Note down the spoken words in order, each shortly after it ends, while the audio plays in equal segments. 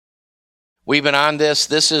We've been on this.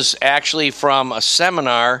 This is actually from a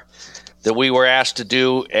seminar that we were asked to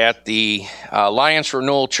do at the Alliance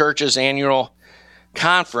Renewal Church's annual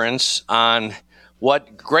conference on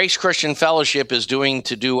what Grace Christian Fellowship is doing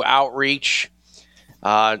to do outreach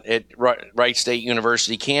at Wright State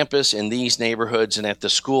University campus in these neighborhoods and at the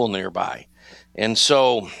school nearby. And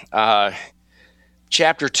so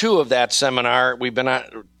chapter 2 of that seminar, we've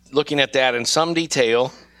been looking at that in some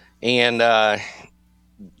detail, and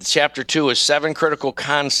chapter 2 is 7 critical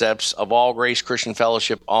concepts of all Grace Christian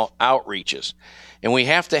Fellowship outreaches. And we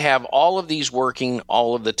have to have all of these working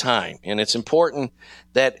all of the time. And it's important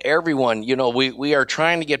that everyone, we are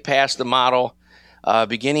trying to get past the model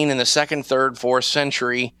beginning in the 2nd, 3rd, 4th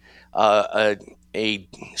century, a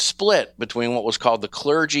split between what was called the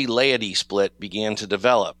clergy-laity split began to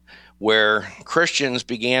develop, where Christians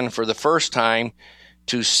began for the first time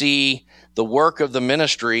to see the work of the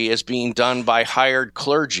ministry as being done by hired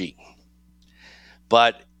clergy.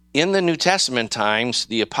 But in the New Testament times,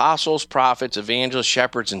 the apostles, prophets, evangelists,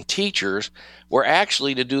 shepherds, and teachers were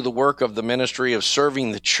actually to do the work of the ministry of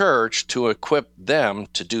serving the church to equip them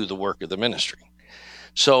to do the work of the ministry.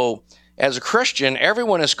 So as a Christian,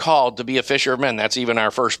 everyone is called to be a fisher of men. That's even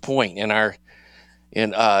our first point in our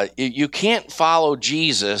you can't follow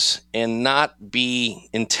Jesus and not be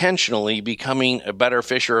intentionally becoming a better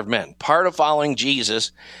fisher of men. Part of following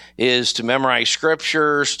Jesus is to memorize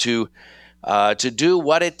scriptures, to do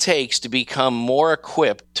what it takes to become more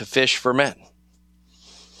equipped to fish for men.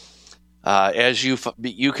 As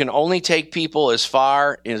you can only take people as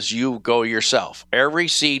far as you go yourself. Every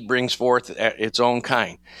seed brings forth its own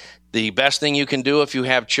kind. The best thing you can do if you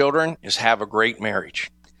have children is have a great marriage.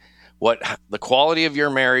 The quality of your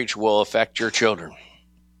marriage will affect your children.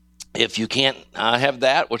 If you can't have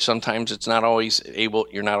that, which sometimes you're not always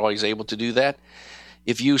able to do that.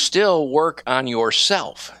 If you still work on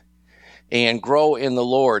yourself and grow in the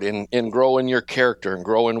Lord and grow in your character and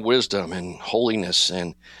grow in wisdom and holiness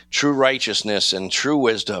and true righteousness and true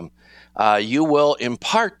wisdom, you will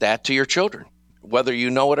impart that to your children, whether you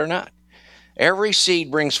know it or not. Every seed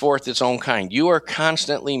brings forth its own kind. You are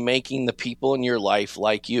constantly making the people in your life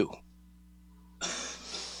like you.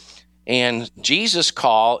 And Jesus'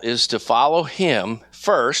 call is to follow him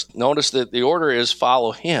first. Notice that the order is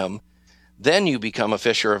follow him, then you become a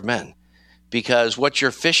fisher of men. Because what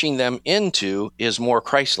you're fishing them into is more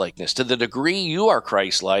Christ-likeness. To the degree you are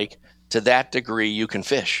Christ-like, to that degree you can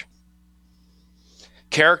fish.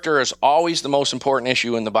 Character is always the most important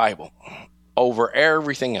issue in the Bible, over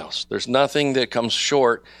everything else. There's nothing that comes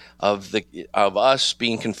short of us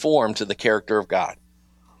being conformed to the character of God.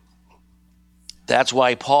 That's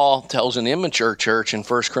why Paul tells an immature church in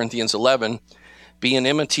 1 Corinthians 11, be an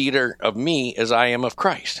imitator of me as I am of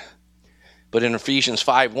Christ. But in Ephesians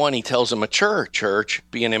 5:1, he tells a mature church,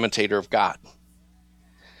 be an imitator of God.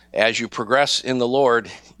 As you progress in the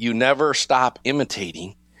Lord, you never stop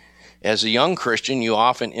imitating. As a young Christian, you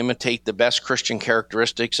often imitate the best Christian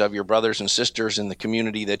characteristics of your brothers and sisters in the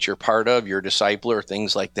community that you're part of, your discipler,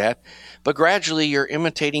 things like that. But gradually, you're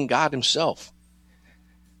imitating God himself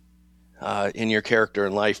in your character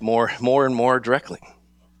and life more and more directly.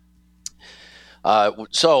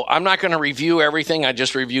 So I'm not going to review everything. I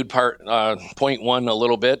just reviewed point 1 a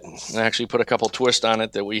little bit and actually put a couple twists on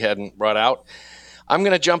it that we hadn't brought out. I'm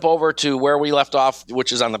going to jump over to where we left off,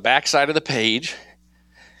 which is on the back side of the page.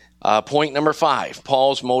 Point number 5,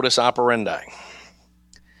 Paul's modus operandi.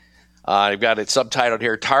 I've got it subtitled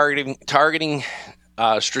here, targeting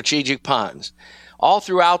strategic ponds. All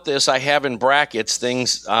throughout this, I have in brackets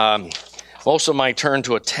things. Most of them turn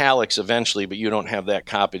to italics eventually, but you don't have that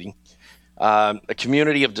copied. A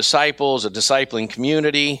community of disciples, a discipling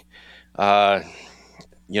community, a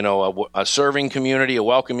serving community, a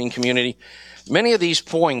welcoming community. Many of these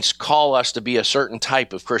points call us to be a certain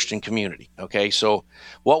type of Christian community. Okay, so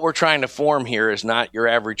what we're trying to form here is not your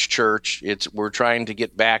average church. We're trying to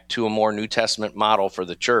get back to a more New Testament model for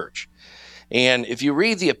the church. And if you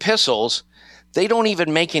read the epistles, they don't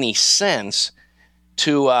even make any sense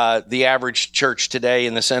to the average church today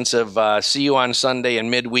in the sense of see you on Sunday and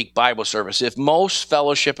midweek Bible service. If most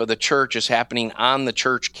fellowship of the church is happening on the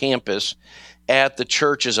church campus at the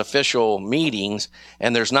church's official meetings,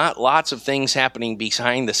 and there's not lots of things happening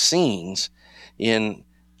behind the scenes in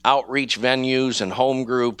outreach venues and home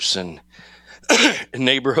groups and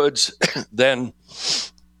neighborhoods, then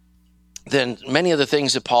many of the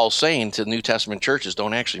things that Paul's saying to New Testament churches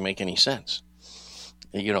don't actually make any sense.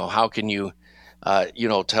 How can you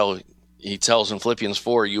he tells in Philippians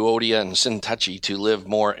 4, Euodia and Syntyche to live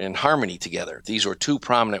more in harmony together. These were 2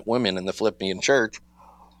 prominent women in the Philippian church.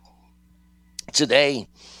 Today,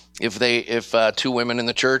 if two women in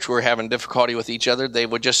the church were having difficulty with each other, they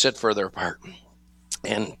would just sit further apart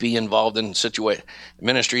and be involved in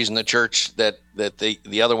ministries in the church that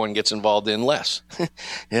the other one gets involved in less,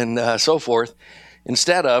 and so forth,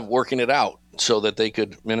 instead of working it out so that they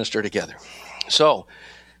could minister together. So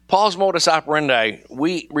Paul's modus operandi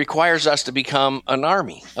requires us to become an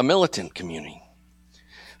army, a militant community.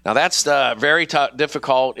 Now that's very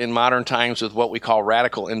difficult in modern times with what we call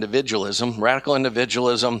radical individualism. Radical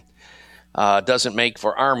individualism doesn't make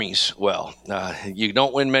for armies well. You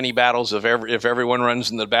don't win many battles if everyone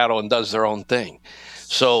runs in the battle and does their own thing.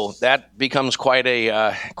 So that becomes quite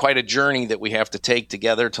a journey that we have to take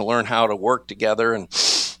together to learn how to work together and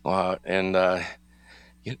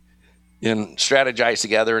strategize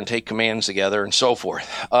together and take commands together and so forth.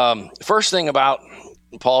 First thing about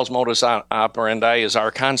Paul's modus operandi is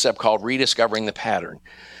our concept called rediscovering the pattern.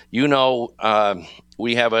 You know,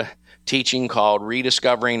 we have a teaching called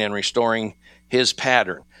Rediscovering and Restoring His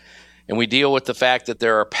Pattern. And we deal with the fact that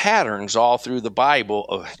there are patterns all through the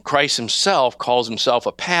Bible. Christ himself calls himself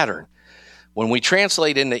a pattern. When we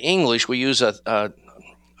translate into English, we use a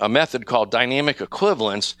method called dynamic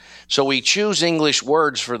equivalence. So we choose English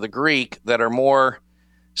words for the Greek that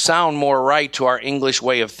sound more right to our English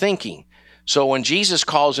way of thinking. So when Jesus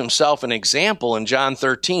calls himself an example in John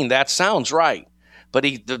 13, that sounds right. But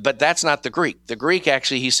that's not the Greek. The Greek,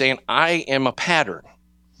 actually, he's saying, I am a pattern.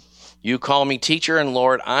 You call me teacher and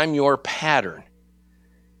Lord, I'm your pattern.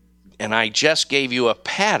 And I just gave you a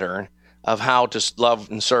pattern of how to love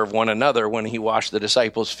and serve one another when he washed the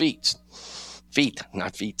disciples' feet. Feet,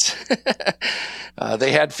 not feet.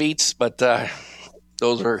 They had feet, but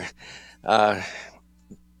those were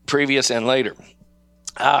previous and later.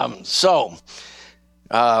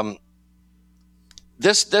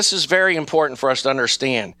 This is very important for us to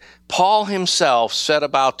understand. Paul himself set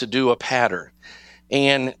about to do a pattern.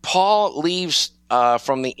 And Paul leaves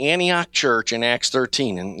from the Antioch church in Acts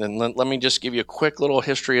 13. And let me just give you a quick little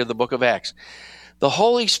history of the book of Acts. The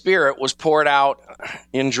Holy Spirit was poured out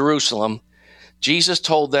in Jerusalem. Jesus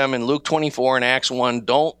told them in Luke 24 and Acts 1,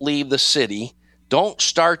 don't leave the city. Don't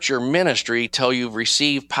start your ministry till you've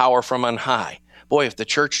received power from on high. Boy, if the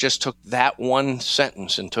church just took that one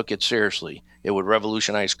sentence and took it seriously, it would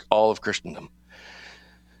revolutionize all of Christendom.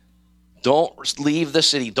 Don't leave the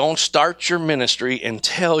city. Don't start your ministry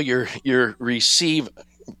until you receive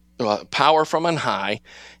power from on high.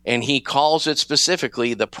 And he calls it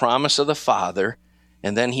specifically the promise of the Father.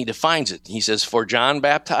 And then he defines it. He says, for John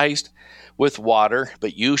baptized with water,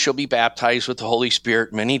 but you shall be baptized with the Holy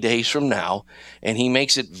Spirit many days from now. And he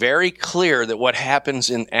makes it very clear that what happens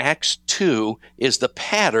in Acts 2 is the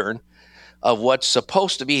pattern of what's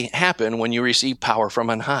supposed to happen when you receive power from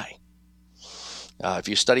on high. If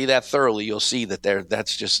you study that thoroughly, you'll see that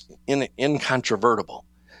that's just incontrovertible.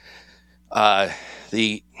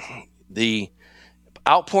 The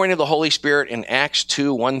outpouring of the Holy Spirit in Acts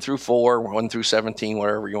 2, 1 through 4, 1 through 17,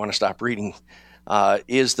 wherever you want to stop reading,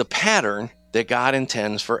 is the pattern that God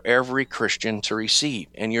intends for every Christian to receive.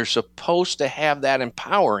 And you're supposed to have that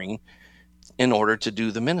empowering in order to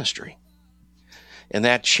do the ministry. And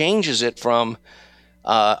that changes it from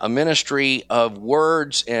a ministry of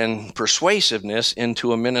words and persuasiveness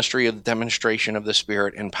into a ministry of demonstration of the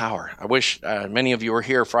Spirit and power. I wish many of you were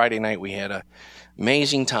here Friday night. We had an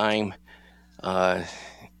amazing time,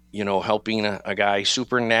 helping a guy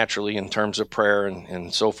supernaturally in terms of prayer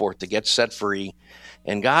and so forth to get set free.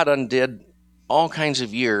 And God undid all kinds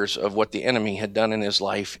of years of what the enemy had done in his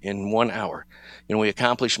life in 1 hour. We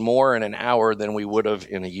accomplished more in an hour than we would have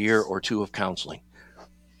in a year or two of counseling.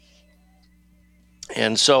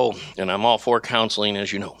 And I'm all for counseling,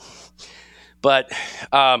 as you know. But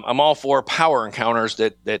I'm all for power encounters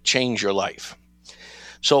that change your life.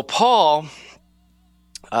 So Paul,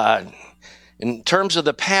 in terms of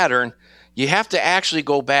the pattern, you have to actually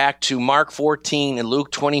go back to Mark 14 and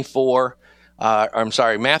Luke 24.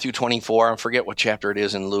 Matthew 24. I forget what chapter it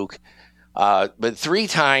is in Luke. But 3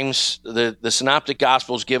 times the Synoptic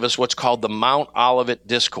Gospels give us what's called the Mount Olivet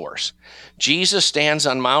Discourse. Jesus stands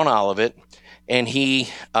on Mount Olivet, and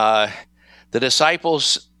the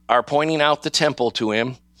disciples are pointing out the temple to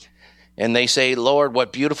him, and they say, Lord,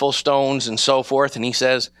 what beautiful stones, and so forth. And he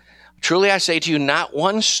says, truly I say to you, not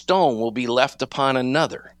one stone will be left upon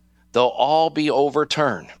another. They'll all be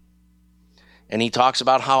overturned. And he talks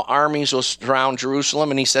about how armies will surround Jerusalem,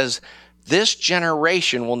 and he says, this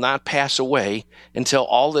generation will not pass away until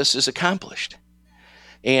all this is accomplished.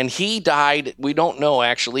 And he died, we don't know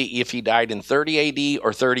actually if he died in 30 AD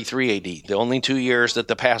or 33 AD. The only 2 years that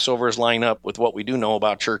the Passovers line up with what we do know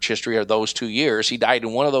about church history are those 2 years. He died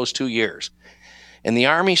in one of those 2 years. And the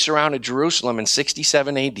army surrounded Jerusalem in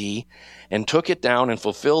 67 AD and took it down and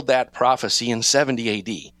fulfilled that prophecy in 70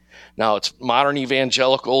 AD. Now, it's modern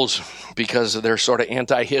evangelicals, because of their sort of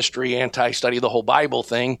anti-history, anti-study of the whole Bible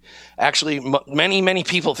thing. Actually, many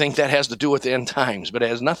people think that has to do with the end times, but it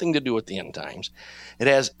has nothing to do with the end times. It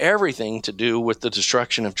has everything to do with the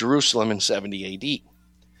destruction of Jerusalem in 70 AD.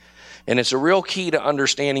 And it's a real key to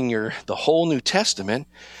understanding the whole New Testament,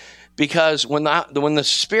 because when the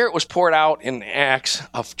Spirit was poured out in Acts,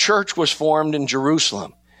 a church was formed in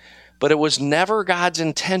Jerusalem. But it was never God's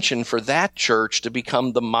intention for that church to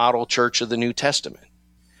become the model church of the New Testament.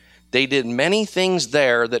 They did many things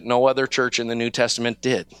there that no other church in the New Testament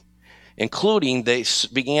did, including they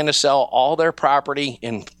began to sell all their property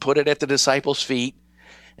and put it at the disciples' feet.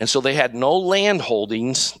 And so they had no land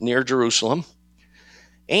holdings near Jerusalem.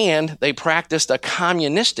 And they practiced a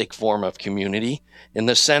communistic form of community in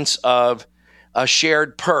the sense of a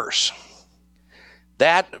shared purse.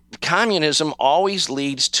 That communism always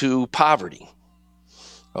leads to poverty.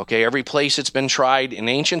 Okay, every place it's been tried in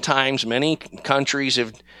ancient times, many countries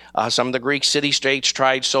have, some of the Greek city-states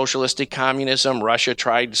tried socialistic communism. Russia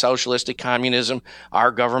tried socialistic communism. Our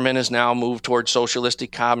government has now moved towards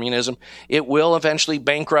socialistic communism. It will eventually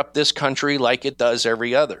bankrupt this country like it does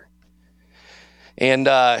every other. And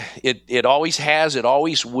it always has, it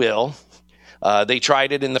always will. They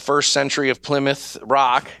tried it in the first century of Plymouth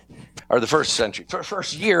Rock, or the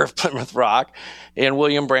first year of Plymouth Rock. And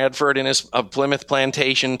William Bradford in his Plymouth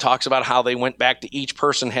Plantation talks about how they went back to each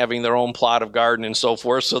person having their own plot of garden and so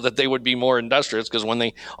forth so that they would be more industrious, because when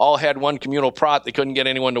they all had one communal plot, they couldn't get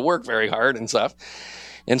anyone to work very hard and stuff.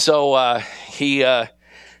 And so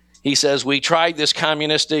he says, we tried this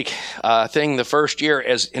communistic thing the first year,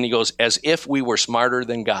 and he goes, as if we were smarter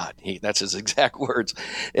than God. That's his exact words.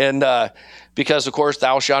 And because, of course,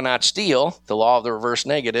 thou shalt not steal, the law of the reverse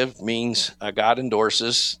negative means God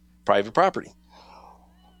endorses private property.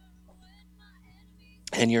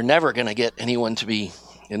 And you're never going to get anyone to be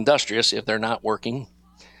industrious if they're not working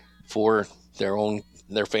for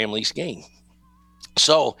their family's gain.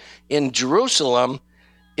 So in Jerusalem,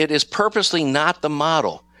 it is purposely not the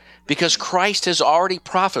model, because Christ has already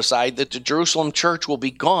prophesied that the Jerusalem church will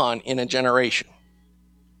be gone in a generation.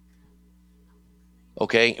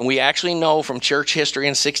 Okay, and we actually know from church history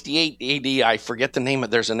in 68 AD, I forget the name,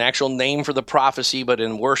 there's an actual name for the prophecy, but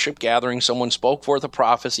in worship gathering, someone spoke forth a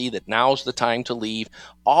prophecy that now's the time to leave.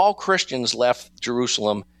 All Christians left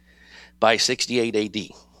Jerusalem by 68 AD.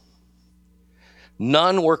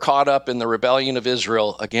 None were caught up in the rebellion of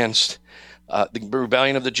Israel against the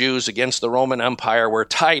rebellion of the Jews against the Roman Empire, where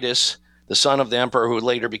Titus, the son of the emperor who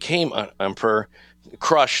later became emperor,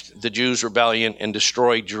 crushed the Jews' rebellion and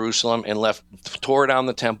destroyed Jerusalem and tore down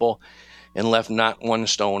the temple and left not one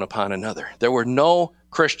stone upon another. There were no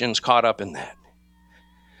Christians caught up in that.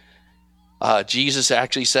 Jesus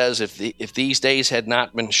actually says if these days had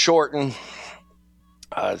not been shortened,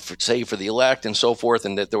 save for the elect and so forth,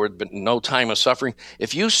 and that there would have been no time of suffering.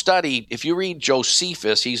 If you read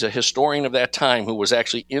Josephus, he's a historian of that time who was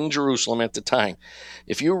actually in Jerusalem at the time.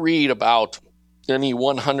 If you read about any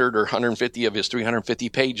 100 or 150 of his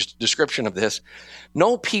 350-page description of this,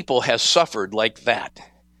 no people has suffered like that.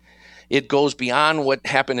 It goes beyond what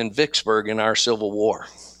happened in Vicksburg in our Civil War.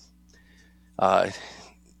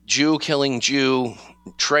 Jew killing Jew,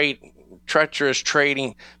 treacherous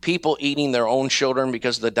trading, people eating their own children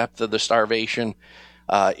because of the depth of the starvation.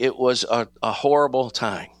 It was a horrible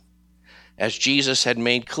time, as Jesus had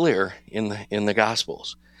made clear in the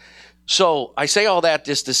Gospels. So I say all that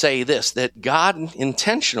just to say this, that God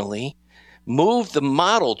intentionally moved the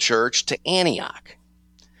model church to Antioch.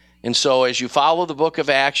 And so as you follow the book of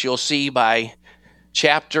Acts, you'll see by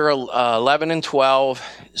chapter 11 and 12,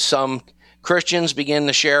 some Christians begin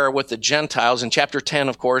to share with the Gentiles. In chapter 10,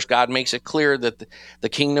 of course, God makes it clear that the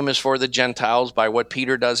kingdom is for the Gentiles by what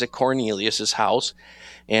Peter does at Cornelius' house.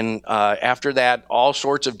 And after that, all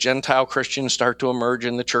sorts of Gentile Christians start to emerge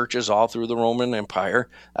in the churches all through the Roman Empire.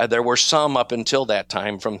 There were some up until that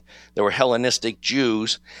time. There were Hellenistic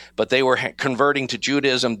Jews, but they were converting to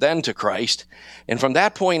Judaism, then to Christ. And from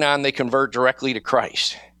that point on, they convert directly to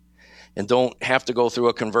Christ and don't have to go through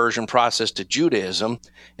a conversion process to Judaism.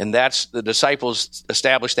 And that's the disciples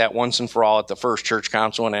established that once and for all at the first church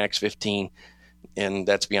council in Acts 15. And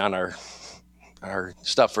that's beyond our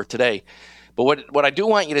stuff for today. But what I do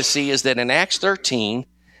want you to see is that in Acts 13,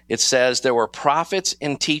 it says there were prophets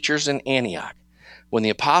and teachers in Antioch. when the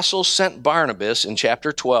apostles sent Barnabas in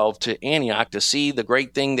chapter 12 to Antioch to see the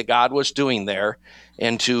great thing that God was doing there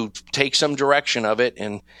and to take some direction of it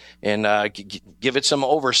and give it some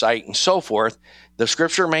oversight and so forth, the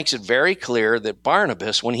scripture makes it very clear that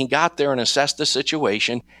Barnabas, when he got there and assessed the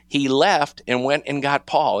situation, he left and went and got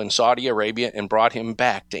Paul in Saudi Arabia and brought him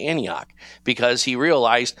back to Antioch because he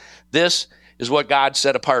realized this is what God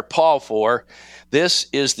set apart Paul for. This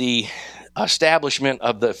is the establishment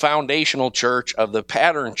of the foundational church, of the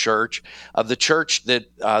pattern church, of the church that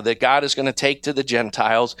God is going to take to the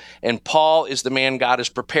Gentiles, and Paul is the man God has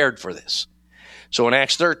prepared for this. So in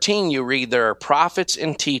Acts 13, you read there are prophets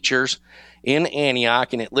and teachers in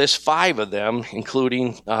Antioch, and it lists 5 of them,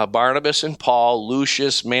 including Barnabas and Paul,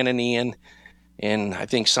 Lucius, Manaen, and I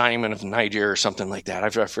think Simon of Niger or something like that. I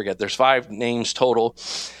forget. There's 5 names total.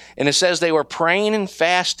 And it says they were praying and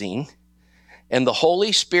fasting, and the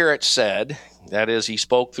Holy Spirit said, that is, he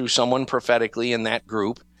spoke through someone prophetically in that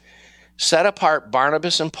group, set apart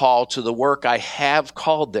Barnabas and Paul to the work I have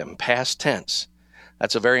called them, past tense.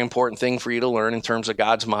 That's a very important thing for you to learn in terms of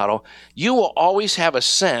God's model. You will always have a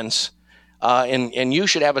sense, and you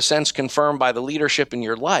should have a sense confirmed by the leadership in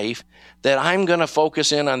your life, that I'm going to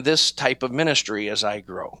focus in on this type of ministry as I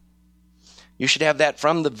grow. You should have that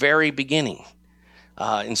from the very beginning.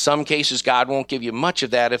 In some cases, God won't give you much of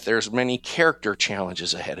that if there's many character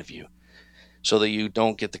challenges ahead of you, so that you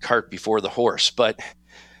don't get the cart before the horse. But,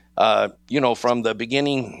 from the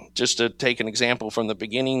beginning, just to take an example, from the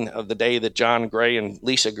beginning of the day that John Gray and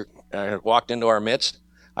Lisa walked into our midst,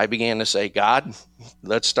 I began to say, God,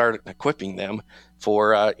 let's start equipping them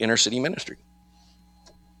for inner city ministry.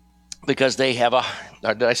 Because they have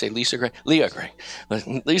did I say Lisa Gray? Leah Gray.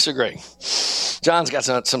 Lisa Gray. John's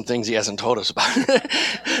got some things he hasn't told us about.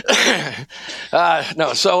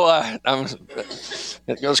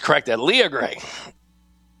 It goes correct that. Leah Gray.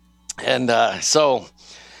 And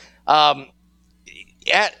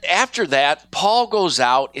after that, Paul goes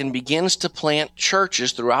out and begins to plant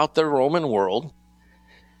churches throughout the Roman world,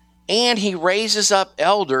 and he raises up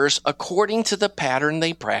elders according to the pattern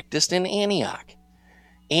they practiced in Antioch.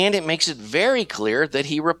 And it makes it very clear that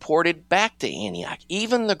he reported back to Antioch.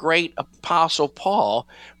 Even the great apostle Paul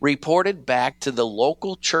reported back to the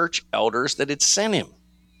local church elders that had sent him.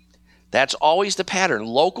 That's always the pattern.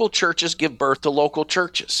 Local churches give birth to local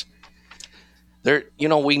churches.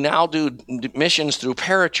 We now do missions through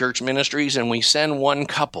parachurch ministries, and we send one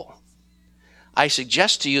couple. I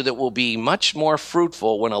suggest to you that we'll be much more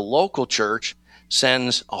fruitful when a local church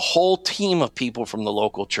sends a whole team of people from the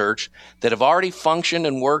local church that have already functioned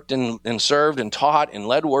and worked and served and taught and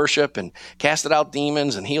led worship and casted out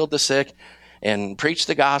demons and healed the sick and preached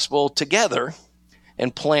the gospel together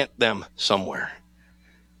and plant them somewhere.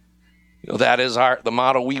 That is the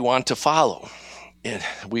model we want to follow.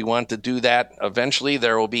 We want to do that. Eventually,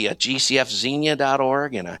 there will be a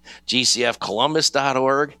GCFxenia.org and a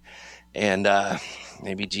GCFcolumbus.org and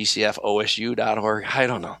maybe GCFosu.org. I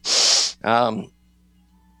don't know.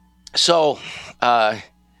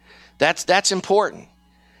 That's important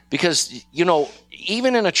because,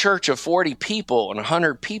 even in a church of 40 people and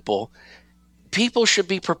 100 people, people should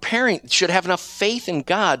be should have enough faith in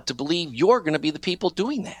God to believe you're going to be the people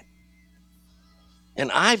doing that. And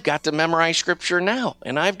I've got to memorize scripture now,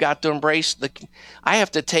 and I've got to embrace I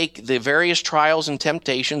have to take the various trials and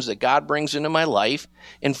temptations that God brings into my life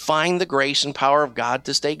and find the grace and power of God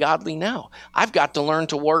to stay godly now. I've got to learn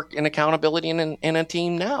to work in accountability in a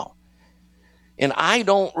team now. And I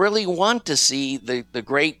don't really want to see the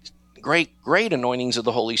great anointings of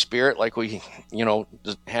the Holy Spirit like we,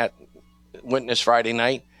 had witnessed Friday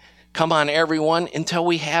night come on everyone until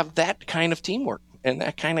we have that kind of teamwork and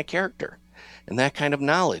that kind of character and that kind of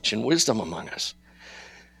knowledge and wisdom among us.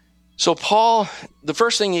 So Paul, the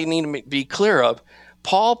first thing you need to be clear of,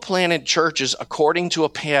 Paul planted churches according to a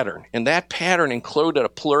pattern, and that pattern included a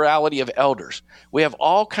plurality of elders. We have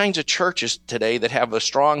all kinds of churches today that have a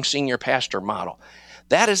strong senior pastor model.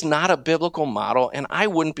 That is not a biblical model, and I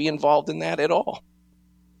wouldn't be involved in that at all,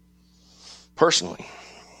 personally.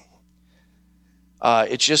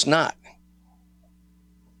 It's just not.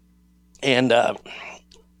 And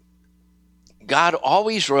God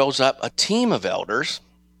always rose up a team of elders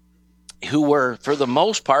who were, for the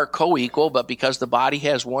most part, co-equal, but because the body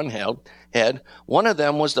has one head, one of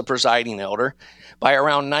them was the presiding elder. By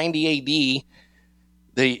around 90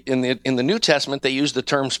 AD, in the New Testament, they used the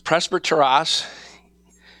terms presbyteros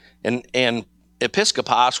and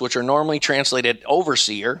episkopos, which are normally translated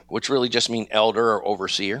overseer, which really just mean elder or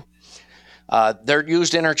overseer. They're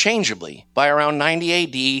used interchangeably. By around 90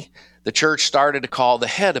 AD, the church started to call the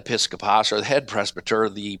head episkopos or the head presbyter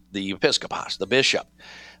the episkopos, the bishop.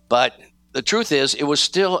 But the truth is, it was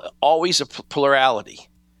still always a plurality.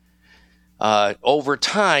 Over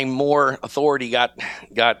time, more authority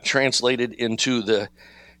got translated into the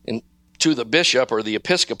bishop or the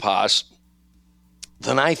episkopos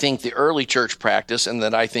than I think the early church practice, and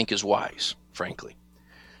that I think is wise, frankly.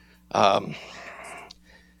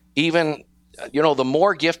 Even, the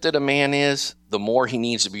more gifted a man is, the more he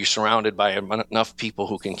needs to be surrounded by enough people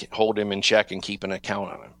who can hold him in check and keep an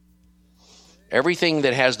account on him. Everything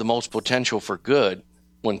that has the most potential for good,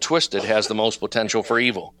 when twisted, has the most potential for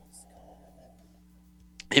evil.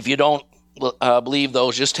 If you don't believe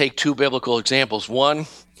those, just take two biblical examples. One,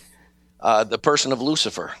 the person of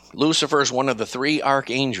Lucifer. Lucifer is one of the three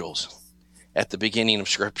archangels at the beginning of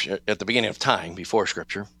Scripture, at the beginning of time, before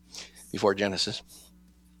Scripture, before Genesis.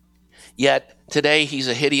 Yet today he's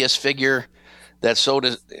a hideous figure that's so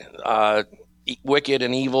wicked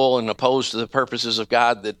and evil and opposed to the purposes of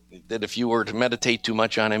God that if you were to meditate too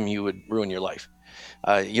much on him, you would ruin your life.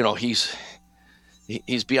 He's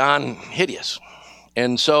beyond hideous.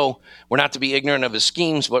 And so we're not to be ignorant of his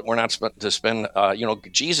schemes, but we're not to spend,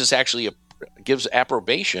 Jesus actually gives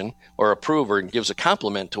approbation or approve or gives a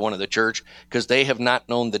compliment to one of the church because they have not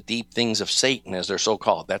known the deep things of Satan, as they're so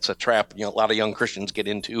called. That's a trap a lot of young Christians get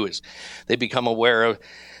into, is they become aware of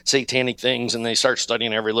satanic things and they start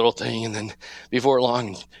studying every little thing. And then before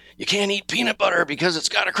long, you can't eat peanut butter because it's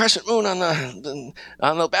got a crescent moon on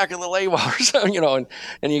the back of the label, or something,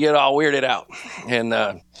 and you get all weirded out.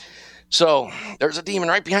 And, so there's a demon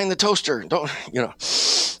right behind the toaster.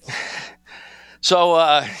 So,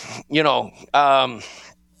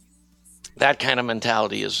 that kind of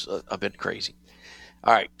mentality is a bit crazy.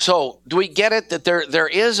 All right. So do we get it that there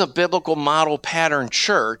is a biblical model pattern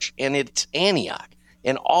church, and it's Antioch,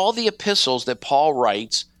 and all the epistles that Paul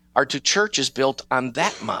writes are to churches built on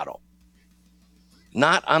that model,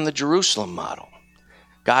 not on the Jerusalem model.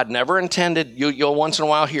 God never intended, you'll once in a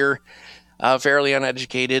while hear fairly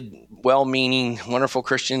uneducated, well-meaning, wonderful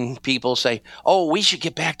Christian people say, oh, we should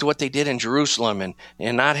get back to what they did in Jerusalem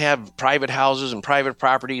and not have private houses and private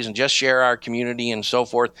properties and just share our community and so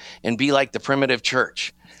forth and be like the primitive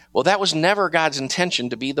church. Well, that was never God's intention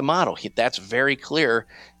to be the model. That's very clear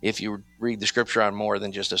if you read the scripture on more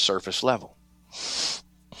than just a surface level.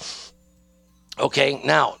 Okay,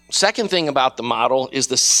 now, second thing about the model is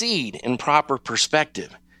the seed in proper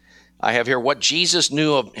perspective. I have here what Jesus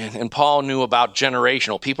knew of, and Paul knew about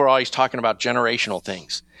generational. People are always talking about generational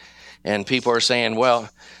things. And people are saying, well,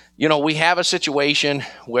 we have a situation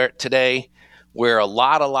where a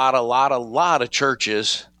lot of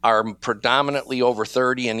churches are predominantly over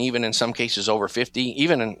 30 and even in some cases over 50,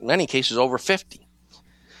 even in many cases over 50.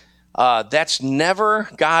 That's never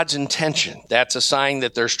God's intention. That's a sign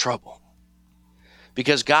that there's trouble.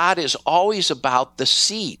 Because God is always about the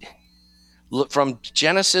seed. Look, from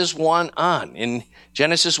Genesis 1 on. In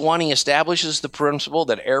Genesis 1, he establishes the principle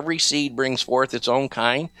that every seed brings forth its own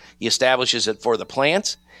kind. He establishes it for the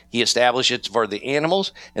plants. He establishes it for the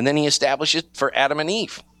animals. And then he establishes it for Adam and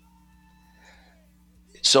Eve.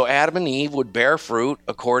 So Adam and Eve would bear fruit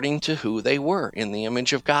according to who they were, in the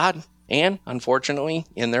image of God and, unfortunately,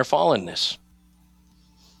 in their fallenness.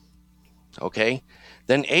 Okay?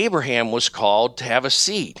 Then Abraham was called to have a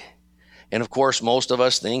seed. And of course, most of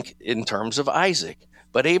us think in terms of Isaac.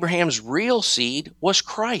 But Abraham's real seed was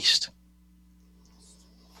Christ.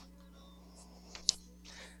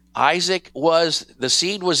 The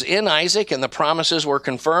seed was in Isaac, and the promises were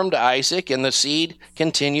confirmed to Isaac, and the seed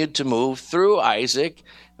continued to move through Isaac,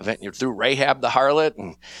 through Rahab the harlot,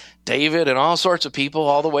 and David, and all sorts of people,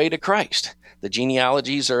 all the way to Christ. The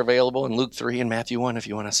genealogies are available in Luke 3 and Matthew 1 if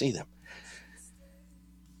you want to see them.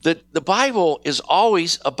 The Bible is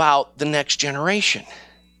always about the next generation.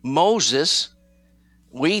 Moses,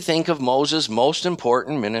 we think of Moses' most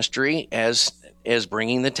important ministry as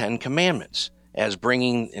bringing the Ten Commandments, as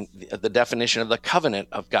bringing the definition of the covenant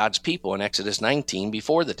of God's people in Exodus 19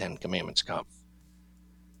 before the Ten Commandments come.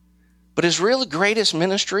 But his really greatest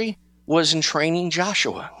ministry was in training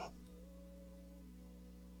Joshua.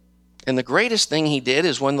 And the greatest thing he did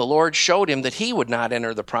is when the Lord showed him that he would not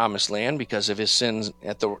enter the promised land because of his sins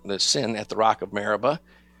the sin at the rock of Meribah.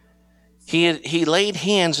 He laid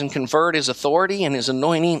hands and conferred his authority and his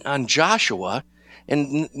anointing on Joshua,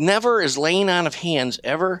 and never is laying on of hands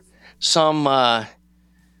ever some out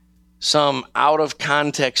of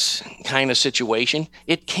context kind of situation.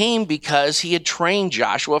 It came because he had trained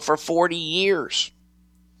Joshua for 40 years.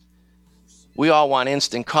 We all want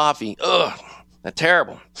instant coffee. Ugh, that's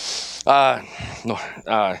terrible. We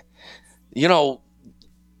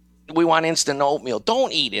want instant oatmeal.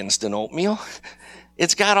 Don't eat instant oatmeal.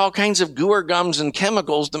 It's got all kinds of gooey gums and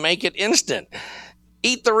chemicals to make it instant.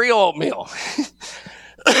 Eat the real oatmeal.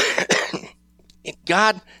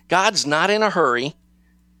 God's not in a hurry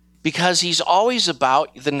because he's always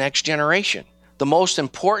about the next generation. The most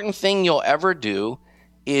important thing you'll ever do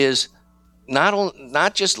is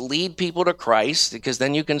not just lead people to Christ, because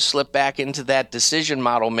then you can slip back into that decision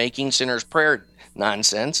model making sinner's prayer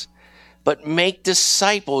nonsense, but make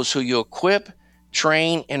disciples who you equip,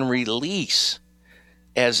 train, and release.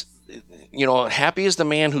 As you know, happy is the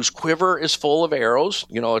man whose quiver is full of arrows.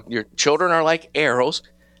 You know, your children are like arrows.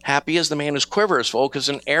 Happy is the man whose quiver is full, because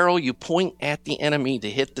an arrow you point at the enemy to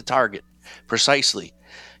hit the target precisely.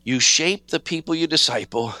 You shape the people you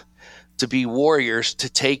disciple to be warriors to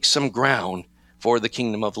take some ground for the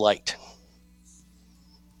kingdom of light.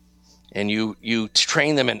 And you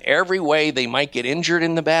train them in every way they might get injured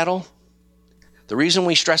in the battle. The reason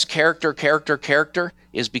we stress character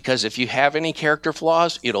is because if you have any character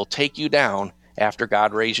flaws, it'll take you down after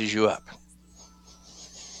God raises you up.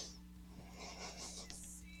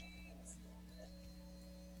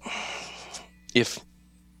 If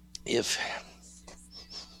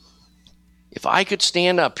I could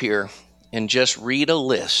stand up here and just read a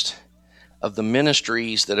list of the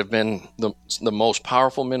ministries that have been the most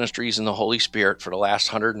powerful ministries in the Holy Spirit for the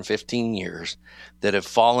last 115 years that have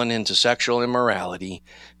fallen into sexual immorality,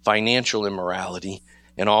 financial immorality,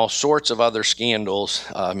 and all sorts of other scandals,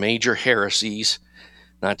 major heresies,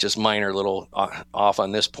 not just minor little off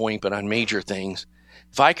on this point, but on major things.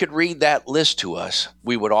 If I could read that list to us,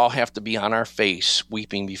 we would all have to be on our face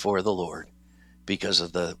weeping before the Lord because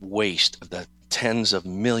of the waste of the tens of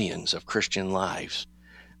millions of Christian lives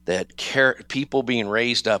that people being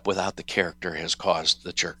raised up without the character has caused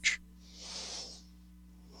the church.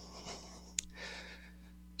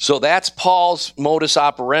 So that's Paul's modus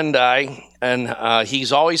operandi, and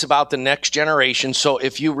he's always about the next generation. So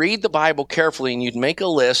if you read the Bible carefully and you'd make a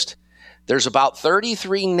list, there's about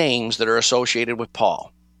 33 names that are associated with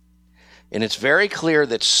Paul. And it's very clear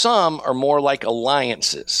that some are more like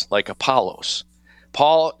alliances, like Apollos.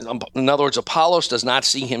 Paul, in other words, Apollos does not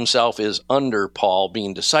see himself as under Paul,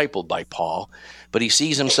 being discipled by Paul, but he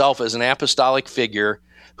sees himself as an apostolic figure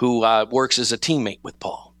who works as a teammate with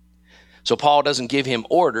Paul. So Paul doesn't give him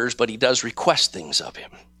orders, but he does request things of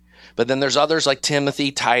him. But then there's others like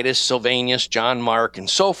Timothy, Titus, Silvanus, John Mark, and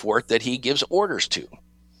so forth that he gives orders to.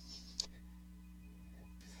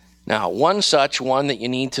 Now, one that you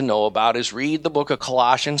need to know about is read the book of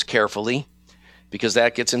Colossians carefully, because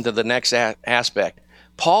that gets into the next aspect.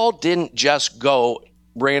 Paul didn't just go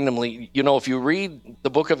randomly. You know, if you read the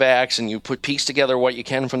book of Acts and you piece together what you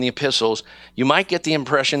can from the epistles, you might get the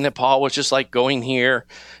impression that Paul was just like going here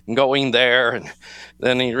and going there, and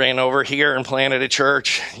then he ran over here and planted a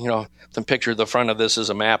church. You know, the picture of the front of this is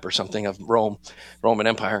a map or something of Roman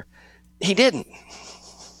Empire. He didn't.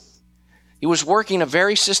 He was working a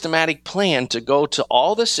very systematic plan to go to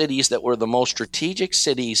all the cities that were the most strategic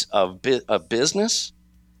cities of business,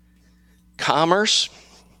 commerce,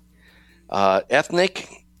 ethnic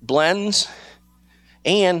blends,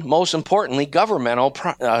 and most importantly, governmental,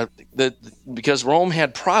 because Rome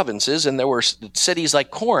had provinces, and there were cities like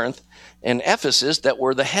Corinth and Ephesus that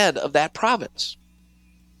were the head of that province.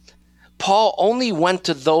 Paul only went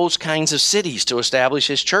to those kinds of cities to establish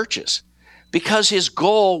his churches, because his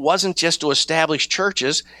goal wasn't just to establish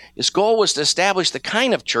churches. His goal was to establish the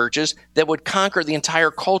kind of churches that would conquer the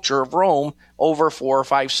entire culture of Rome over 4 or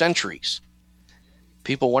 5 centuries.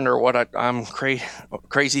 People wonder what I'm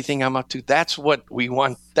crazy thing I'm up to. That's what we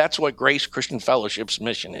want. That's what Grace Christian Fellowship's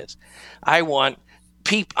mission is. I want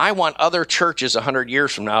other churches 100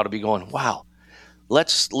 years from now to be going, wow,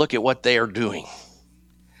 let's look at what they are doing.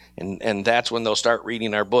 And that's when they'll start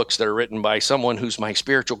reading our books that are written by someone who's my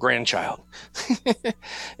spiritual grandchild.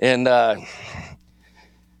 And I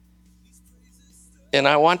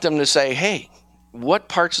want them to say, hey, what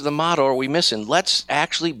parts of the model are we missing? Let's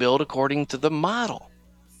actually build according to the model.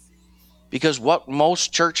 Because what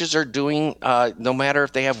most churches are doing, no matter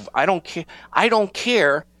if they have, I don't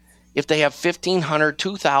care if they have 1,500,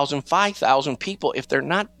 2,000, 5,000 people, if they're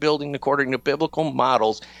not building according to biblical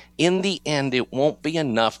models, in the end, it won't be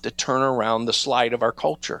enough to turn around the slide of our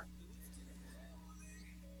culture.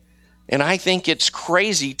 And I think it's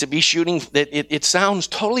crazy to be shooting, that it sounds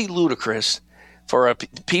totally ludicrous for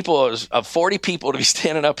people of 40 people to be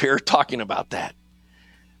standing up here talking about that.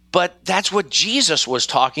 But that's what Jesus was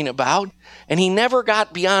talking about, and he never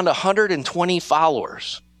got beyond 120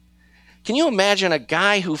 followers. Can you imagine a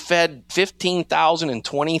guy who fed 15,000 and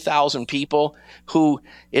 20,000 people, who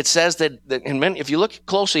it says that if you look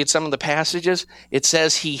closely at some of the passages, it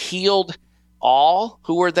says he healed all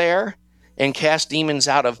who were there and cast demons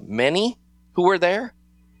out of many who were there?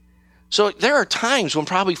 So there are times when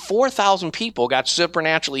probably 4,000 people got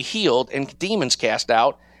supernaturally healed and demons cast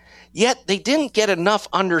out, yet they didn't get enough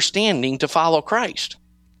understanding to follow Christ.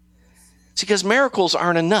 It's because miracles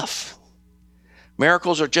aren't enough.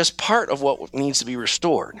 Miracles are just part of what needs to be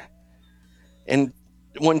restored. And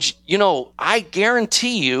I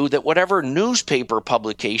guarantee you that whatever newspaper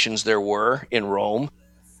publications there were in Rome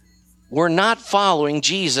were not following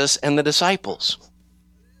Jesus and the disciples.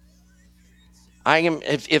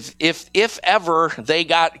 If ever they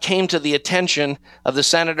came to the attention of the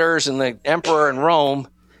senators and the emperor in Rome,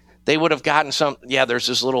 they would have gotten there's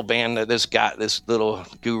this little band that this little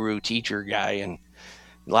guru teacher guy, and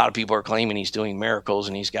a lot of people are claiming he's doing miracles,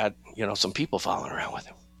 and he's got, some people following around with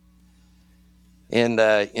him. And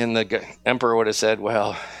the emperor would have said,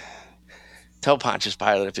 well, tell Pontius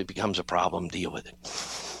Pilate if it becomes a problem, deal with it.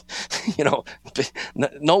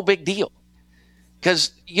 No big deal.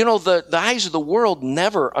 Because, the eyes of the world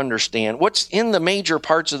never understand. What's in the major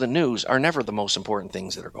parts of the news are never the most important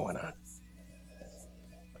things that are going on.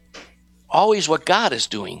 Always what God is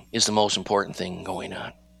doing is the most important thing going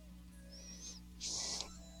on.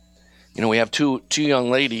 We have two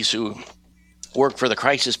young ladies who work for the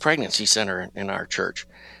Crisis Pregnancy Center in our church.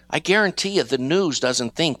 I guarantee you the news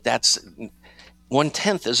doesn't think that's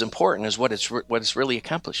 1/10 as important as what it's really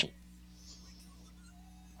accomplishing.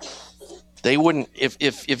 They wouldn't,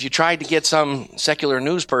 if you tried to get some secular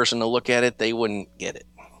news person to look at it, they wouldn't get it.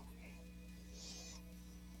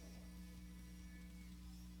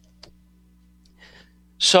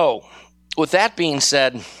 So, with that being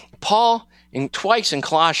said, Paul, twice in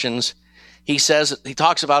Colossians, he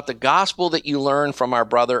talks about the gospel that you learned from our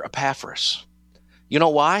brother Epaphras. You know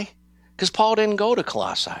why? Because Paul didn't go to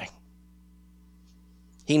Colossae.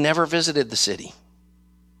 He never visited the city.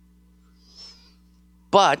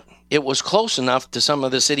 But it was close enough to some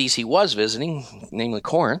of the cities he was visiting, namely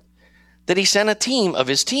Corinth, that he sent a team of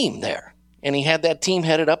his team there. And he had that team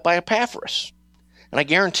headed up by Epaphras. And I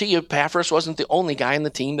guarantee you Epaphras wasn't the only guy in the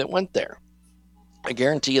team that went there. I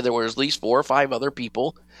guarantee you there were at least 4 or 5 other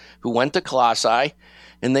people who went to Colossae,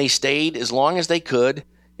 and they stayed as long as they could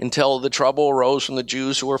until the trouble arose from the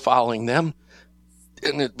Jews who were following them,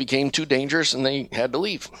 and it became too dangerous and they had to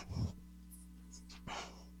leave.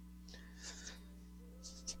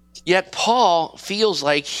 Yet Paul feels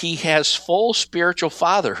like he has full spiritual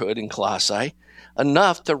fatherhood in Colossae,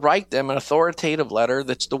 enough to write them an authoritative letter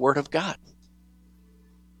that's the Word of God.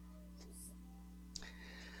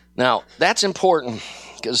 Now, that's important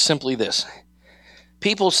because simply this.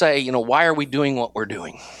 People say, why are we doing what we're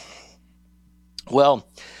doing? Well,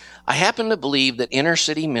 I happen to believe that inner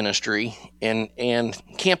city ministry and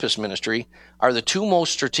campus ministry are the 2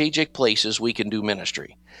 most strategic places we can do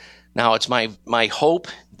ministry. Now, it's my hope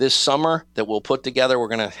this summer that we'll put together. We're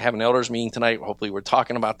going to have an elders meeting tonight. Hopefully, we're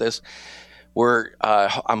talking about this.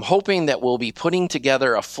 I'm hoping that we'll be putting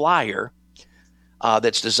together a flyer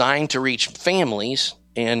that's designed to reach families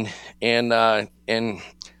and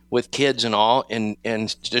with kids and all,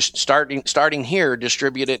 and just starting here,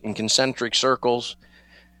 distribute it in concentric circles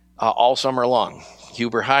all summer long.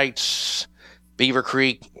 Huber Heights, Beaver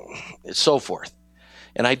Creek, and so forth.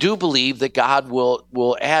 And I do believe that God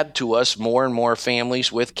will add to us more and more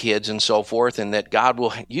families with kids and so forth, and that God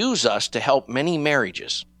will use us to help many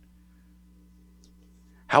marriages.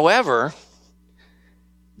 However,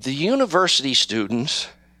 the university students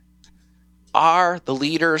are the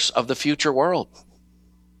leaders of the future world.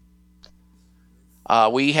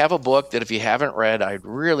 We have a book that if you haven't read, I'd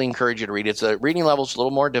really encourage you to read it. The reading level is a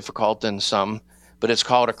little more difficult than some, but it's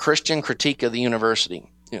called A Christian Critique of the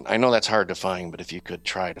University. I know that's hard to find, but if you could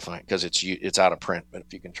try to find, because it's out of print, but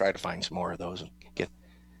if you can try to find some more of those,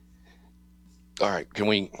 all right, can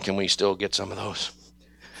we still get some of those?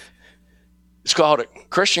 It's called A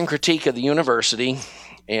Christian Critique of the University,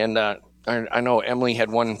 and I know Emily had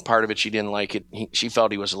one part of it she didn't like it. She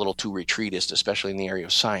felt he was a little too retreatist, especially in the area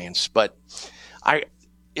of science. But I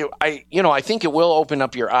think it will open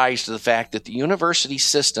up your eyes to the fact that the university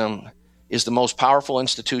system is the most powerful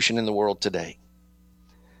institution in the world today.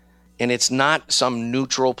 And it's not some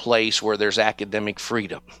neutral place where there's academic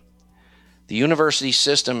freedom. The university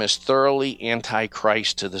system is thoroughly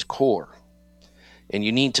anti-Christ to the core. And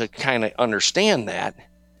you need to kind of understand that.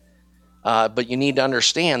 But you need to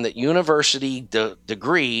understand that university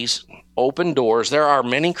degrees open doors. There are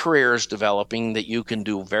many careers developing that you can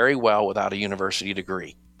do very well without a university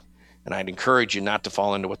degree. And I'd encourage you not to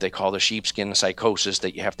fall into what they call the sheepskin psychosis,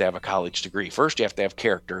 that you have to have a college degree. First, you have to have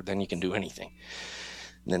character, then you can do anything.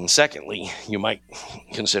 And then secondly, you might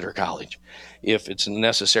consider college if it's a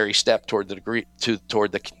necessary step toward the degree,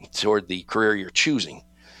 toward the career you're choosing.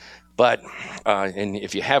 But and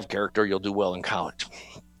if you have character, you'll do well in college.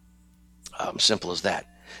 Simple as that.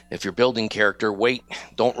 If you're building character, wait.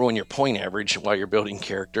 Don't ruin your point average while you're building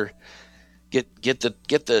character. Get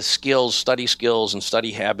the skills, study skills, and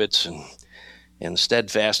study habits, and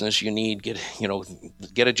steadfastness you need. Get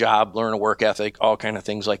a job, learn a work ethic, all kind of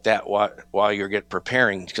things like that while you're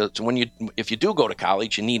preparing. Because if you do go to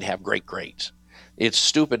college, you need to have great grades. It's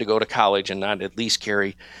stupid to go to college and not at least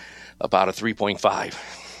carry about a 3.5.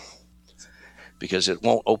 Because it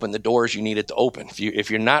won't open the doors you need it to open. If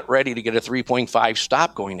you're not ready to get a 3.5,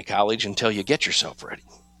 stop going to college until you get yourself ready.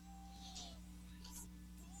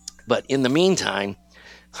 But in the meantime,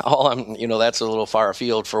 that's a little far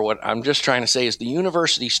afield for what I'm just trying to say is the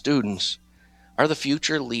university students are the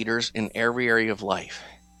future leaders in every area of life.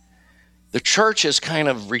 The church has kind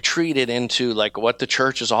of retreated into like what the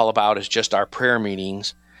church is all about is just our prayer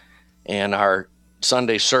meetings and our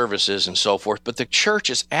Sunday services and so forth, but the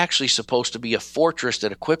church is actually supposed to be a fortress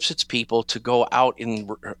that equips its people to go out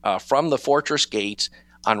from the fortress gates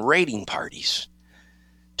on raiding parties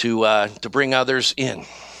to bring others in.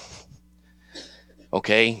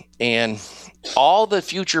 Okay, and all the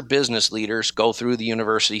future business leaders go through the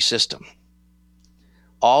university system.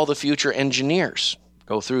 All the future engineers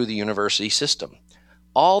go through the university system.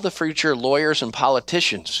 All the future lawyers and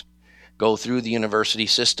politicians go through the university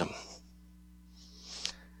system.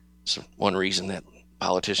 So one reason that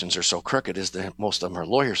politicians are so crooked is that most of them are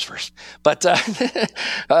lawyers first. But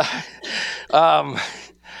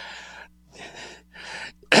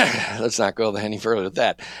let's not go any further with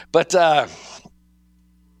that. But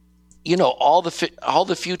all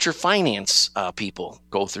the future finance people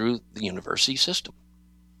go through the university system.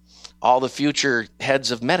 All the future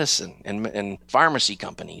heads of medicine and pharmacy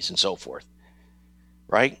companies and so forth,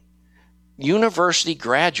 right? University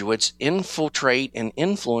graduates infiltrate and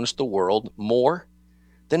influence the world more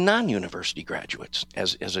than non-university graduates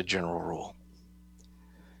as a general rule.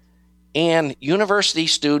 And university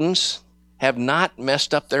students have not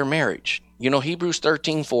messed up their marriage. Hebrews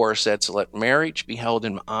 13:4 says, let marriage be held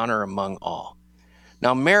in honor among all.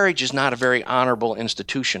 Now, marriage is not a very honorable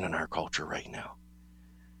institution in our culture right now.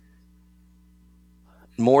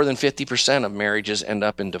 More than 50% of marriages end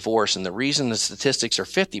up in divorce, and the reason the statistics are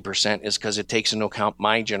 50% is because it takes into account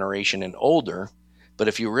my generation and older. But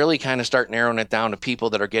if you really kind of start narrowing it down to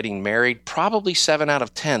people that are getting married, probably 7 out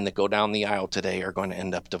of 10 that go down the aisle today are going to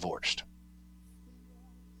end up divorced.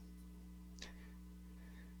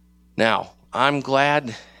 Now, I'm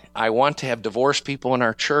glad. I want to have divorced people in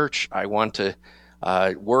our church. I want to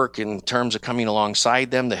work in terms of coming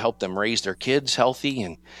alongside them to help them raise their kids healthy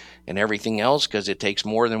and everything else, because it takes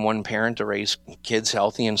more than one parent to raise kids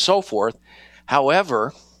healthy and so forth.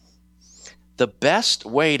 However, the best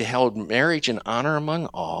way to hold marriage in honor among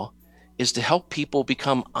all is to help people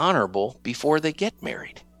become honorable before they get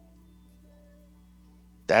married.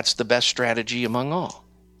 That's the best strategy among all.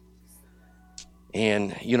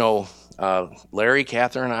 And, Larry,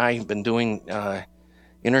 Catherine, and I have been doing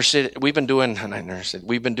we've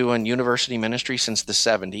been doing university ministry since the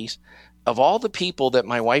 70s. Of all the people that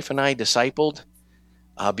my wife and I discipled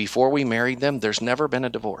before we married them, there's never been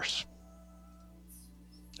a divorce,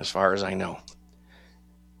 as far as I know.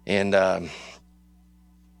 And, all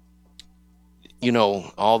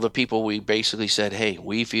the people we basically said, hey,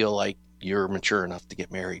 we feel like you're mature enough to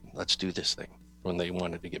get married. Let's do this thing when they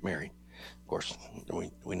wanted to get married. Of course,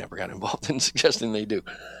 we never got involved in suggesting they do.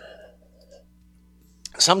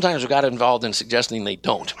 Sometimes we got involved in suggesting they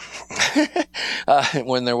don't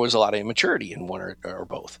when there was a lot of immaturity in one or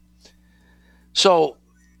both. So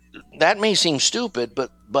that may seem stupid,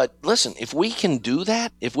 but listen, if we can do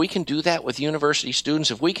that with university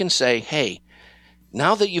students, if we can say, hey,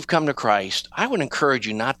 now that you've come to Christ, I would encourage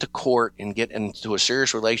you not to court and get into a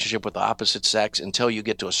serious relationship with the opposite sex until you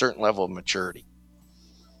get to a certain level of maturity.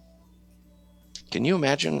 Can you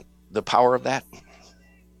imagine the power of that?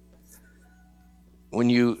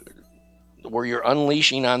 Where you're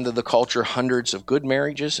unleashing onto the culture hundreds of good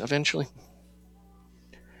marriages eventually?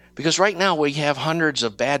 Because right now we have hundreds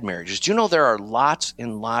of bad marriages. Do you know there are lots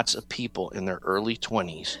and lots of people in their early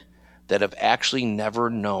 20s that have actually never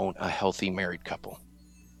known a healthy married couple?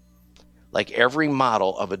 Like every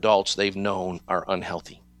model of adults they've known are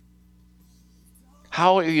unhealthy.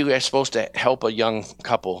 How are you guys supposed to help a young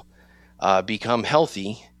couple become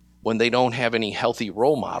healthy when they don't have any healthy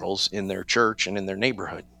role models in their church and in their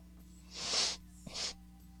neighborhood?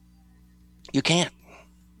 You can't.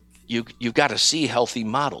 You've got to see healthy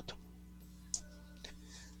modeled.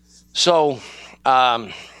 So,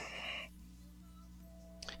 a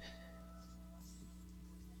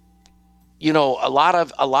lot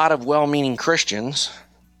of well-meaning Christians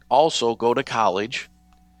also go to college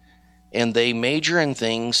and they major in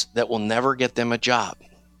things that will never get them a job.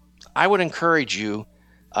 I would encourage you,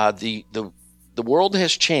 the world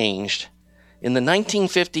has changed. In the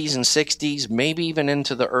 1950s and 60s, maybe even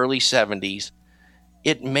into the early 70s,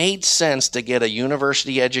 it made sense to get a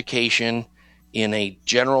university education in a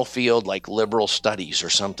general field like liberal studies or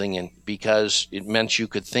something, and because it meant you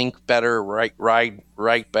could think better,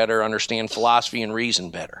 write better, understand philosophy and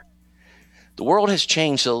reason better. The world has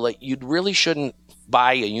changed, so that you really shouldn't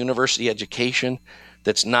buy a university education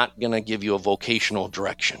that's not going to give you a vocational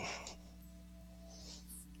direction.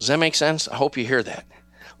 Does that make sense? I hope you hear that.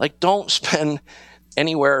 Like, don't spend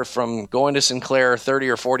anywhere from going to Sinclair $30,000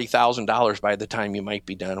 or $40,000 by the time you might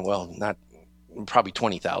be done. Well, not probably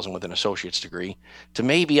 $20,000 with an associate's degree, to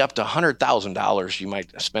maybe up to $100,000 you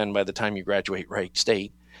might spend by the time you graduate Wright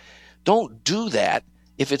State. Don't do that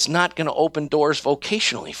if it's not going to open doors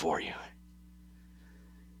vocationally for you.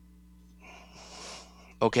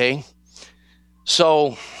 Okay?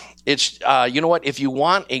 So it's, you know what? If you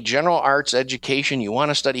want a general arts education, you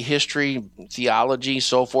want to study history, theology,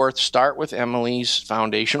 so forth, start with Emily's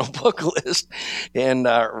foundational book list and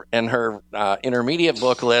her intermediate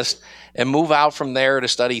book list, and move out from there to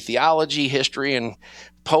study theology, history, and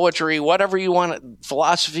poetry, whatever you want,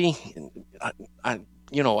 philosophy. I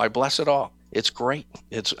bless it all. It's great.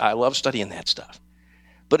 I love studying that stuff.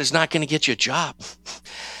 But it's not going to get you a job.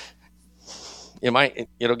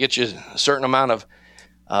 It'll get you a certain amount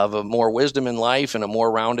of a more wisdom in life and a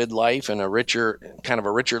more rounded life and a richer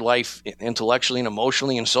life intellectually and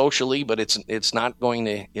emotionally and socially, but it's not going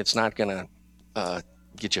to get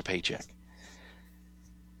you a paycheck.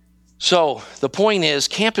 So the point is,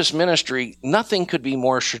 campus ministry, nothing could be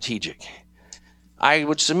more strategic. I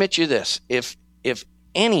would submit you this: if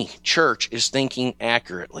any church is thinking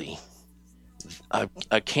accurately,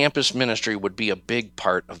 a campus ministry would be a big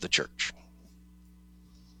part of the church.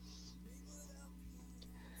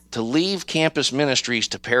 To leave campus ministries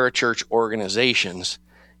to parachurch organizations,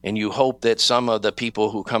 and you hope that some of the people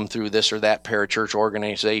who come through this or that parachurch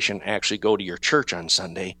organization actually go to your church on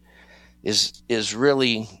Sunday, is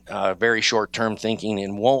really very short-term thinking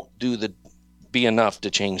and won't be enough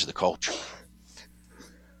to change the culture.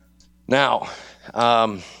 Now,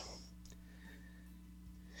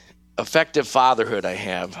 effective fatherhood I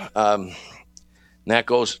have. And that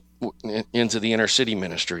goes into the inner city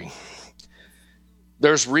ministry.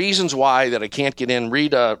 There's reasons why that I can't get in.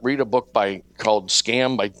 Read a book called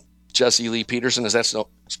Scam by Jesse Lee Peterson. Is that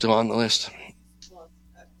still on the list?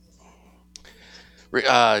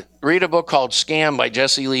 Read a book called Scam by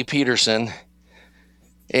Jesse Lee Peterson,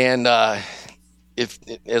 and if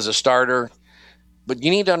as a starter. But you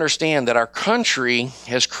need to understand that our country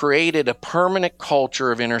has created a permanent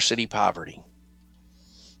culture of inner city poverty.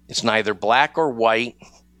 It's neither black or white,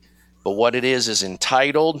 but what it is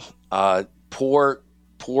entitled, poor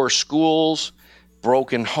schools,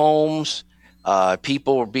 broken homes.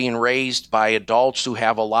 People are being raised by adults who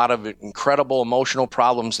have a lot of incredible emotional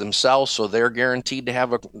problems themselves, so they're guaranteed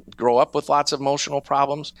to grow up with lots of emotional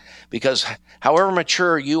problems, because however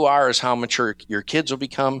mature you are is how mature your kids will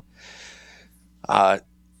become.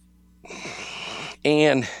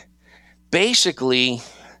 And basically,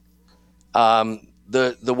 the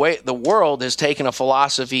way the world has taken a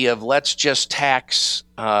philosophy of let's just tax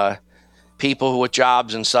people with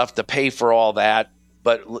jobs and stuff to pay for all that,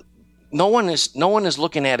 but no one is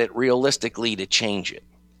looking at it realistically to change it.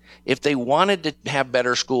 If they wanted to have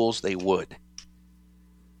better schools, they would.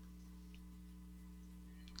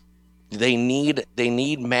 They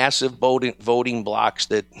need massive voting blocks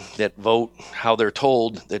that vote how they're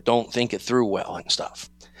told, that don't think it through well and stuff.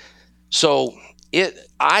 So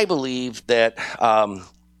I believe that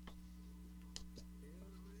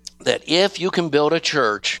that if you can build a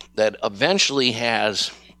church that eventually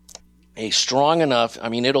has a strong enough,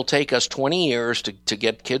 it'll take us 20 years to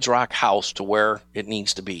get Kids Rock House to where it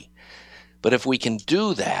needs to be. But if we can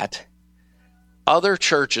do that, other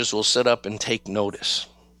churches will sit up and take notice.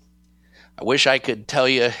 I wish I could tell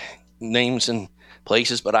you names and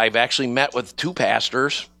places, but I've actually met with 2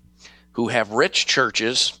 pastors who have rich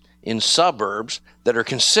churches in suburbs that are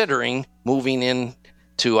considering moving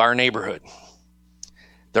into our neighborhood.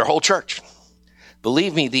 Their whole church.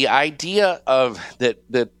 Believe me, the idea of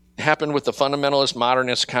that happened with the fundamentalist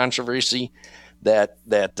modernist controversy, that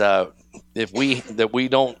if we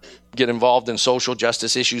don't get involved in social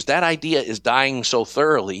justice issues, that idea is dying so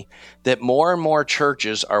thoroughly that more and more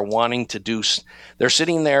churches are wanting to do. They're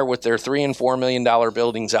sitting there with their $3 and $4 million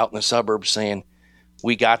buildings out in the suburbs saying,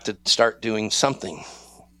 we got to start doing something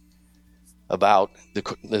about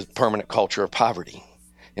the permanent culture of poverty.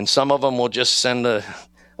 And some of them will just send a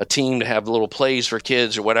a team to have little plays for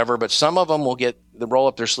kids or whatever, but some of them will roll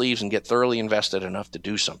up their sleeves and get thoroughly invested enough to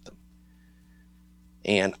do something.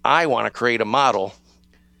 And I want to create a model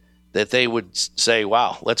that they would say,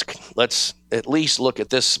 wow, let's at least look at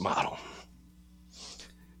this model.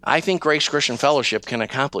 I think Grace Christian Fellowship can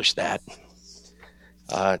accomplish that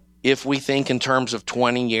if we think in terms of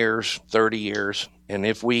 20 years, 30 years, and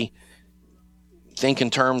if we think in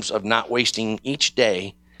terms of not wasting each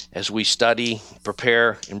day as we study,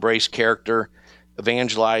 prepare, embrace character,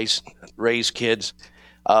 evangelize, raise kids.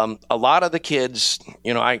 A lot of the kids,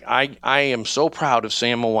 I am so proud of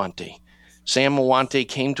Sam Mwante. Sam Mwante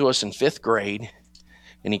came to us in 5th grade,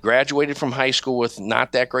 and he graduated from high school with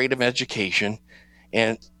not that great of education.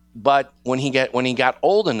 But when he got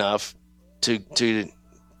old enough to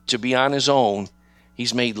be on his own,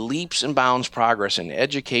 he's made leaps and bounds progress in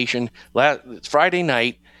education. Friday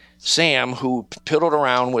night, Sam, who piddled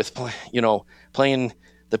around with, playing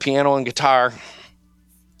the piano and guitar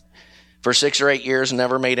for 6 or 8 years and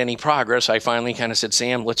never made any progress, I finally kind of said,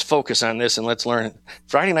 Sam, let's focus on this and let's learn.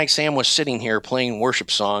 Friday night, Sam was sitting here playing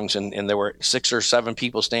worship songs, and there were 6 or 7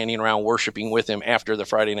 people standing around worshiping with him after the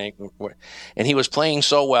Friday night. And he was playing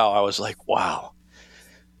so well, I was like, wow,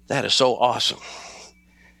 that is so awesome.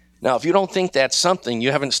 Now, if you don't think that's something,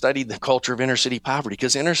 you haven't studied the culture of inner city poverty,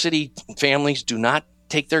 because inner city families do not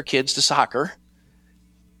take their kids to soccer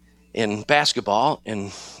and basketball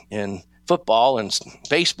and football and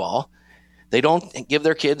baseball. They don't give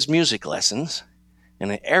their kids music lessons,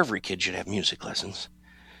 and every kid should have music lessons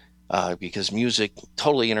because music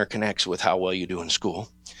totally interconnects with how well you do in school,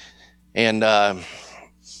 and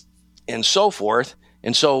so forth.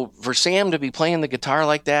 And so for Sam to be playing the guitar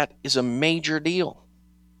like that is a major deal.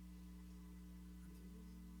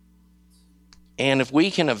 And if we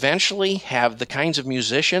can eventually have the kinds of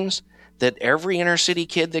musicians that every inner city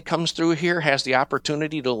kid that comes through here has the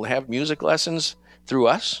opportunity to have music lessons through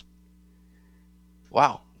us,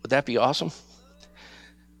 wow, would that be awesome?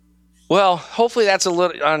 Well, hopefully that's a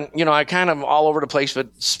little, I kind of all over the place, but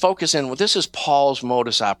focus in. This is Paul's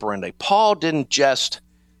modus operandi. Paul didn't just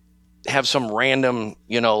have some random,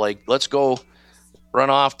 let's go run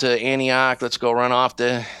off to Antioch, let's go run off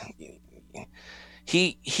to...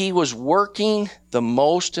 He was working the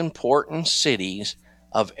most important cities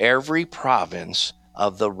of every province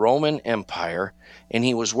of the Roman Empire, and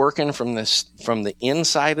he was working from the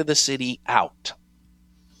inside of the city out.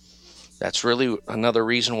 That's really another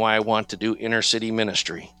reason why I want to do inner city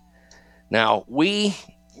ministry. Now,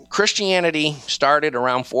 Christianity started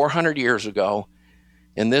around 400 years ago,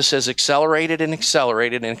 and this has accelerated and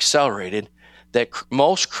accelerated and accelerated, that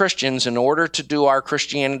most Christians, in order to do our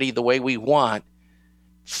Christianity the way we want,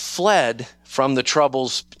 fled from the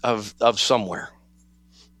troubles of somewhere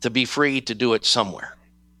to be free to do it somewhere.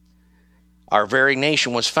 Our very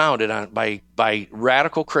nation was founded by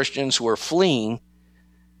radical Christians who were fleeing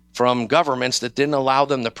from governments that didn't allow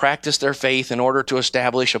them to practice their faith in order to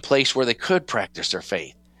establish a place where they could practice their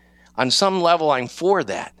faith. On some level, I'm for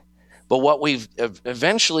that. But what we've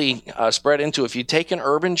eventually spread into, if you take an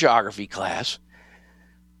urban geography class,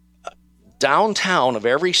 downtown of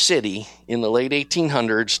every city in the late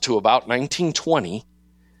 1800s to about 1920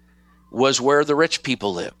 was where the rich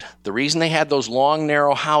people lived. The reason they had those long,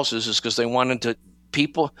 narrow houses is because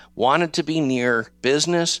people wanted to be near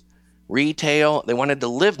business, retail. They wanted to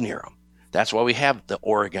live near them. That's why we have the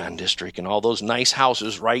Oregon District and all those nice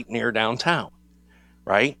houses right near downtown,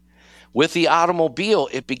 right? With the automobile,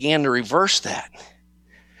 it began to reverse that.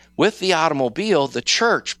 With the automobile, the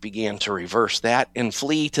church began to reverse that and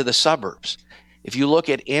flee to the suburbs. If you look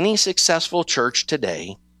at any successful church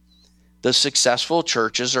today, the successful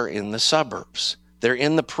churches are in the suburbs. They're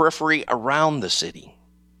in the periphery around the city.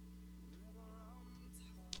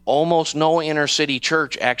 Almost no inner city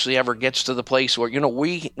church actually ever gets to the place where,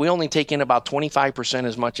 we only take in about 25%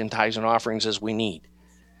 as much in tithes and offerings as we need.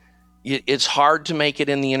 It's hard to make it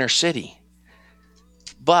in the inner city.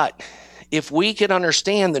 But if we could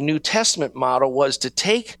understand the New Testament model was to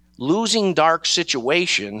take losing dark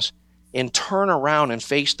situations and turn around and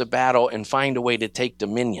face the battle and find a way to take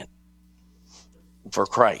dominion for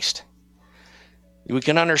Christ. We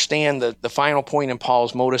can understand the final point in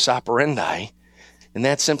Paul's modus operandi, and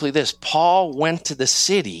that's simply this. Paul went to the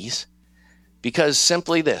cities because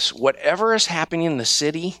simply this, whatever is happening in the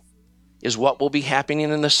city is what will be happening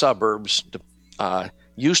in the suburbs.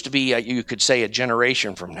 Used to be, you could say, a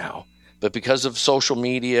generation from now. But because of social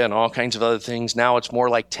media and all kinds of other things, now it's more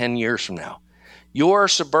like 10 years from now. Your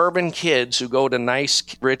suburban kids who go to nice,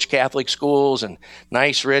 rich Catholic schools and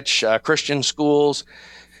nice, rich Christian schools,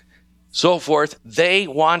 so forth, they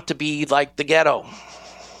want to be like the ghetto.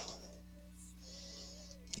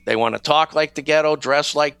 They want to talk like the ghetto,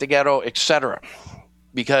 dress like the ghetto, etc.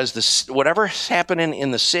 Because whatever's happening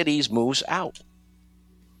in the cities moves out.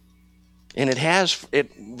 And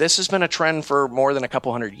this has been a trend for more than a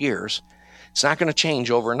couple hundred years. It's not going to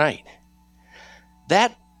change overnight.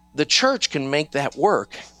 The church can make that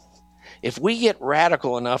work. If we get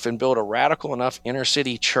radical enough and build a radical enough inner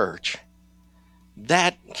city church,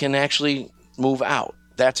 that can actually move out.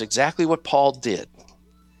 That's exactly what Paul did.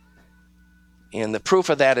 And the proof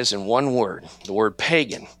of that is in one word, the word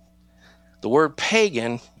pagan. The word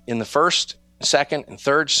pagan in the 1st, 2nd, and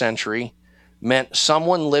 3rd century meant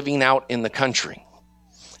someone living out in the country,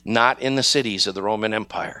 not in the cities of the Roman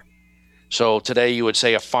Empire. So today you would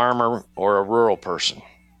say a farmer or a rural person,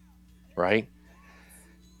 right?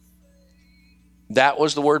 That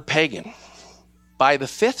was the word pagan. By the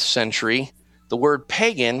 5th century, the word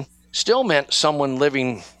pagan still meant someone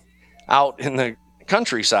living out in the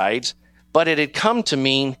countrysides, but it had come to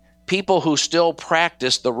mean people who still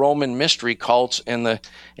practiced the Roman mystery cults and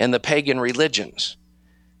the pagan religions,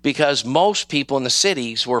 because most people in the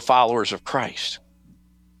cities were followers of Christ.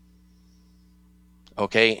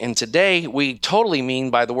 Okay, and today we totally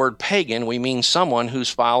mean by the word pagan, we mean someone who's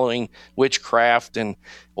following witchcraft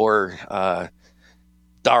or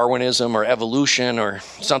Darwinism or evolution or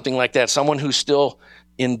something like that. Someone who's still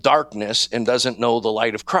in darkness and doesn't know the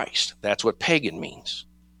light of Christ. That's what pagan means.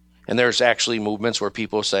 And there's actually movements where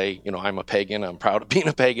people say, I'm a pagan, I'm proud of being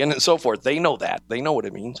a pagan, and so forth. They know that. They know what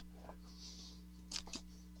it means.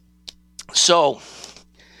 So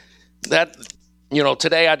that,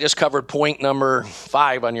 today I just covered point number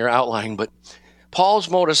 5 on your outline, but Paul's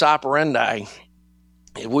modus operandi,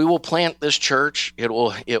 we will plant this church. It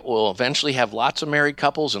will eventually have lots of married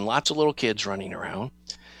couples and lots of little kids running around.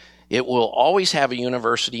 It will always have a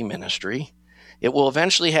university ministry. It will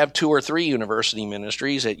eventually have 2 or 3 university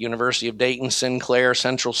ministries at University of Dayton, Sinclair,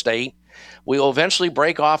 Central State. We will eventually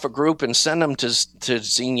break off a group and send them to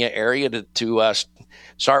Xenia area to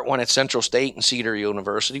start one at Central State and Cedar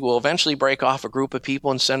University. We'll eventually break off a group of people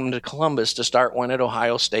and send them to Columbus to start one at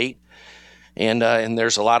Ohio State. And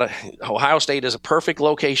there's a lot of, Ohio State is a perfect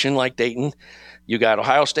location like Dayton. You got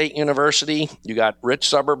Ohio State University, you got rich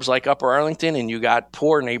suburbs like Upper Arlington, and you got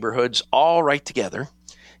poor neighborhoods all right together.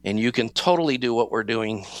 And you can totally do what we're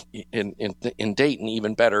doing in Dayton,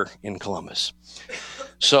 even better in Columbus.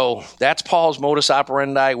 So that's Paul's modus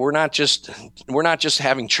operandi. We're not just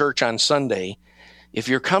having church on Sunday. If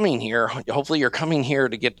you're coming here, hopefully you're coming here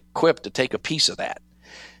to get equipped to take a piece of that,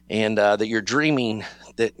 and that you're dreaming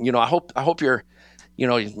that, I hope you're,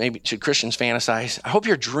 maybe should Christians fantasize? I hope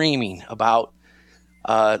you're dreaming about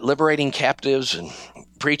liberating captives and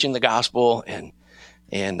preaching the gospel and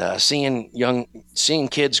seeing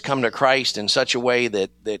kids come to Christ in such a way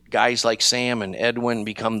that guys like Sam and Edwin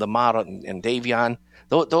become the model, and Davion.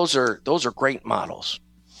 Those are great models.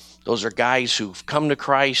 Those are guys who've come to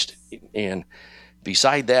Christ and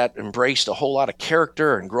beside that embraced a whole lot of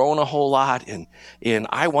character and grown a whole lot, and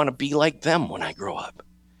I want to be like them when I grow up.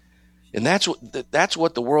 And that's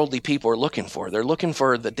what the worldly people are looking for. They're looking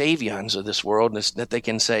for the Davions of this world, that they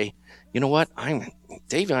can say, you know what,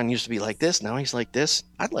 Davion used to be like this, now he's like this.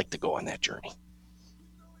 I'd like to go on that journey.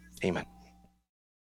 Amen.